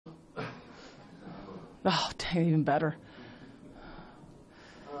Oh, dang, even better.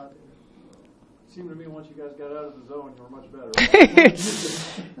 It seemed to me once you guys got out of the zone, you were much better.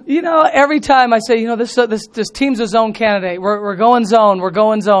 Right? Every time I say, this team's a zone candidate. We're going zone. We're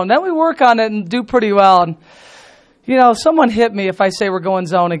going zone. Then we work on it and do pretty well. And someone hit me if I say we're going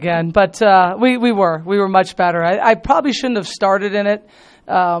zone again. But we were much better. I probably shouldn't have started in it.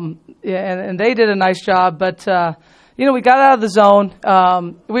 And they did a nice job. But we got out of the zone.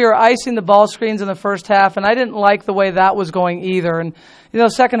 We were icing the ball screens in the first half, and I didn't like the way that was going either. And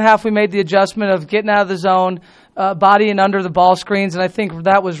second half we made the adjustment of getting out of the zone, bodying under the ball screens, and I think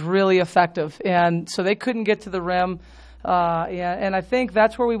that was really effective. And so they couldn't get to the rim. And I think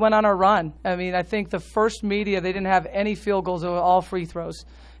that's where we went on our run. I mean, I think the first media, they didn't have any field goals. They were all free throws.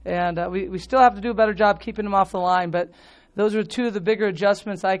 And we still have to do a better job keeping them off the line. But those are two of the bigger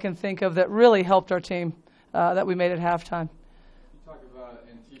adjustments I can think of that really helped our team that we made at halftime. You talk about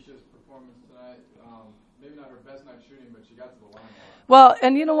Antisha's performance tonight. Maybe not her best night shooting, but she got to the line a lot. Well,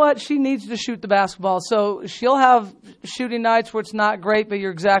 and you know what? She needs to shoot the basketball. So she'll have shooting nights where it's not great, but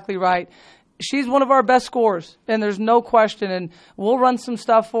you're exactly right. She's one of our best scorers, and there's no question. And we'll run some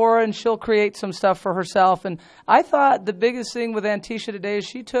stuff for her, and she'll create some stuff for herself. And I thought the biggest thing with Antisha today is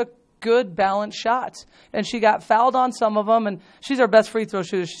she took good, balanced shots. And she got fouled on some of them, and she's our best free throw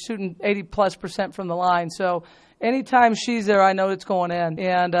shooter. She's shooting 80+% from the line. So anytime she's there, I know it's going in.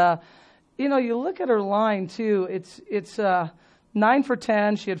 And, you look at her line, too. It's 9 for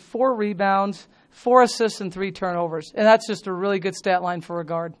 10. She had 4 rebounds, 4 assists, and 3 turnovers. And that's just a really good stat line for a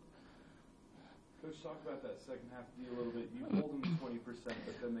guard. Coach, talk about that second half D a little bit. You hold them to 20%,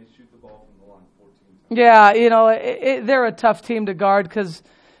 but then they shoot the ball from the line 14 times. Yeah, they're a tough team to guard because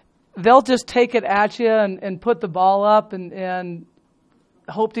they'll just take it at you and put the ball up and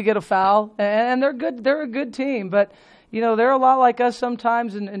hope to get a foul. And they're good. They're a good team, but they're a lot like us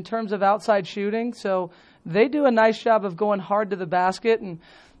sometimes in terms of outside shooting. So they do a nice job of going hard to the basket. And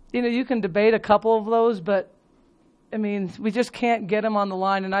you can debate a couple of those, but I mean, we just can't get them on the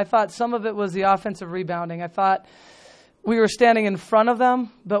line. And I thought some of it was the offensive rebounding. I thought we were standing in front of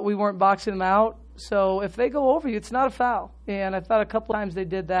them, but we weren't boxing them out. So if they go over you, it's not a foul. And I thought a couple times they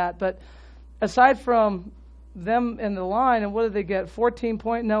did that. But aside from them in the line, and what did they get? 18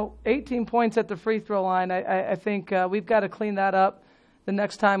 points at the free throw line. I think we've got to clean that up the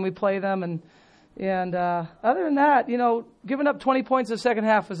next time we play them. And other than that, giving up 20 points in the second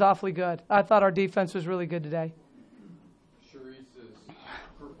half was awfully good. I thought our defense was really good today. Sharice's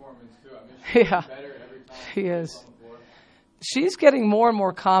performance, too. I mean, she's Yeah, better every time she is. On the floor. She's getting more and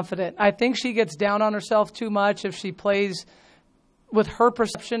more confident. I think she gets down on herself too much if she plays with her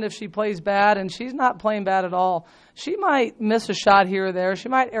perception, if she plays bad, and she's not playing bad at all. She might miss a shot here or there. She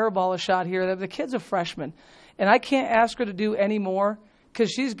might airball a shot here or there. The kid's a freshman, and I can't ask her to do any more because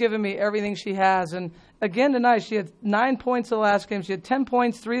she's given me everything she has. And again tonight, she had 9 points the last game. She had 10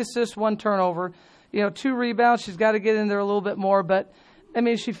 points, 3 assists, 1 turnover, 2 rebounds. She's got to get in there a little bit more. But, I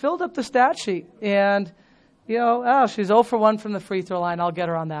mean, she filled up the stat sheet. And, she's 0 for 1 from the free throw line. I'll get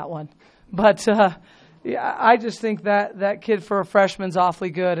her on that one. But, I just think that kid for a freshman's awfully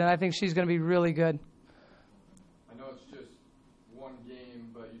good, and I think she's going to be really good. I know it's just one game,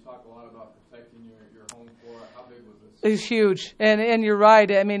 but you talk a lot about protecting your home floor. How big was this? It's huge, and you're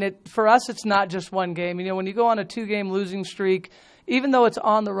right. I mean, for us, it's not just one game. When you go on a 2-game losing streak, even though it's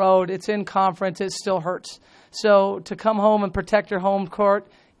on the road, it's in conference, it still hurts. So to come home and protect your home court,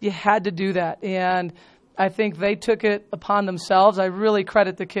 you had to do that, and I think they took it upon themselves. I really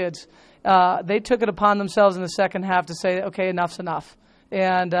credit the kids. They took it upon themselves in the second half to say, okay, enough's enough.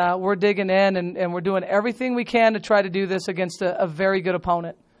 And we're digging in, and we're doing everything we can to try to do this against a very good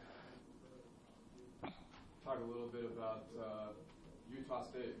opponent. Talk a little bit about Utah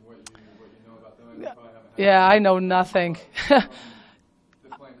State and what you know about them. You probably haven't had Yeah, I know nothing. playing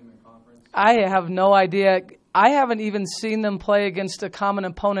them in conference. I have no idea. I haven't even seen them play against a common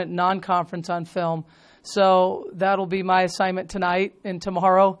opponent non-conference on film. So that'll be my assignment tonight and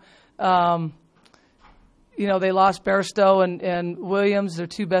tomorrow. They lost Bairstow and Williams, their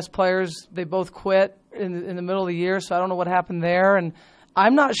 2 best players. They both quit in the middle of the year, so I don't know what happened there. And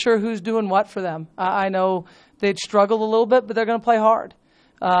I'm not sure who's doing what for them. I know they'd struggled a little bit, but they're going to play hard.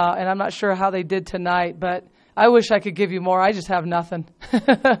 And I'm not sure how they did tonight, but I wish I could give you more. I just have nothing. Seemed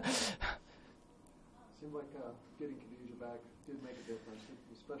like getting Khadijah back did make a difference,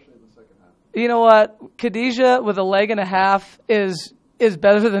 especially in the second half. You know what? Khadijah with a leg and a half is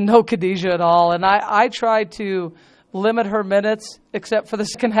better than no Khadijah at all. And I tried to limit her minutes, except for the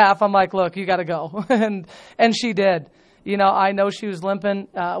second half. I'm like, look, you got to go. and she did. I know she was limping.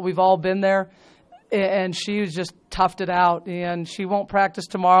 We've all been there. and she just toughed it out. And she won't practice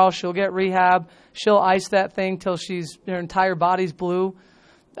tomorrow. She'll get rehab. She'll ice that thing till her entire body's blue.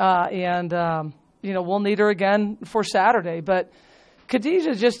 We'll need her again for Saturday. But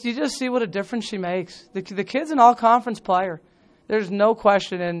Khadijah, you just see what a difference she makes. The kid's an all-conference player. There's no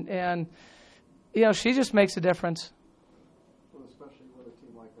question. And she just makes a difference. Well, especially with a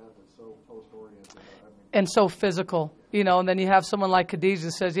team like that that's so post-oriented. And so physical, and then you have someone like Khadijah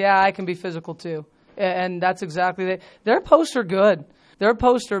that says, yeah, I can be physical too. And that's exactly it. Their posts are good. Their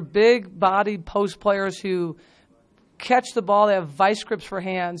posts are big-bodied post players who catch the ball. They have vice grips for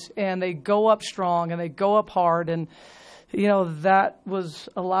hands, and they go up strong, and they go up hard. And, that was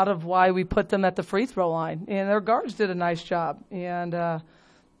a lot of why we put them at the free throw line. And their guards did a nice job. And,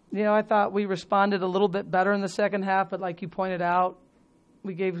 I thought we responded a little bit better in the second half, but like you pointed out,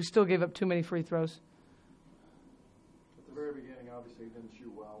 we still gave up too many free throws. At the very beginning, obviously, you didn't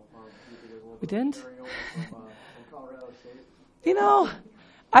shoot well. We didn't? From Colorado State.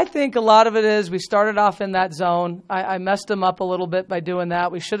 I think a lot of it is we started off in that zone. I messed them up a little bit by doing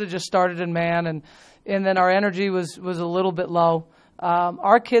that. We should have just started in man, and then our energy was a little bit low.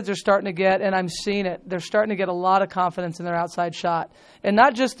 Our kids are starting to get, and I'm seeing it, they're starting to get a lot of confidence in their outside shot. And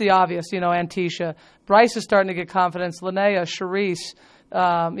not just the obvious, Antisha. Bryce is starting to get confidence. Linnea, Charisse,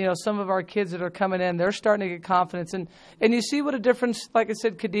 some of our kids that are coming in, they're starting to get confidence. And you see what a difference, like I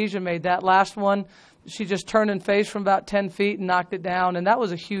said, Khadijah made. That last one, she just turned and faced from about 10 feet and knocked it down. And that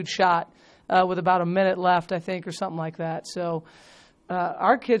was a huge shot with about a minute left, I think, or something like that. So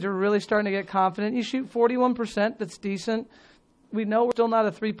our kids are really starting to get confident. You shoot 41%, that's decent. We know we're still not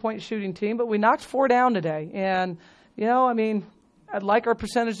a three-point shooting team, but we knocked 4 down today. And, I'd like our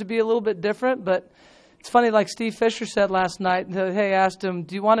percentage to be a little bit different, but it's funny, like Steve Fisher said last night, asked him,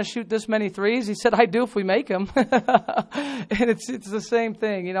 do you want to shoot this many threes? He said, I do if we make them. And it's the same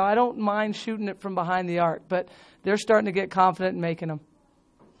thing. I don't mind shooting it from behind the arc, but they're starting to get confident in making them.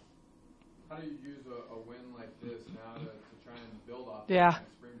 How do you use a win like this now to try and build off Yeah. that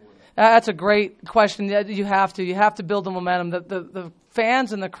springboard? That's a great question. You have to build the momentum. The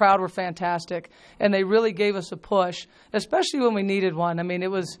fans and the crowd were fantastic, and they really gave us a push, especially when we needed one. It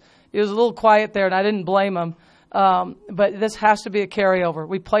was a little quiet there, and I didn't blame them. But this has to be a carryover.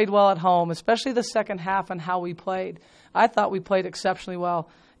 We played well at home, especially the second half and how we played. I thought we played exceptionally well.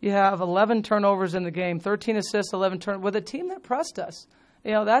 You have 11 turnovers in the game, 13 assists, 11 turnovers, with a team that pressed us.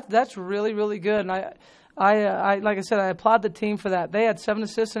 That's really, really good. And I like I said, I applaud the team for that. They had 7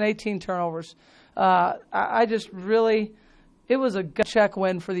 assists and 18 turnovers. I just really, it was a gut check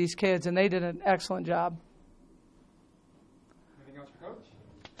win for these kids, and they did an excellent job. Anything else for Coach?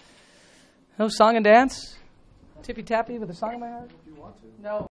 No song and dance? Tippy tappy with a song in my heart? If you want to.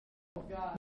 No. God.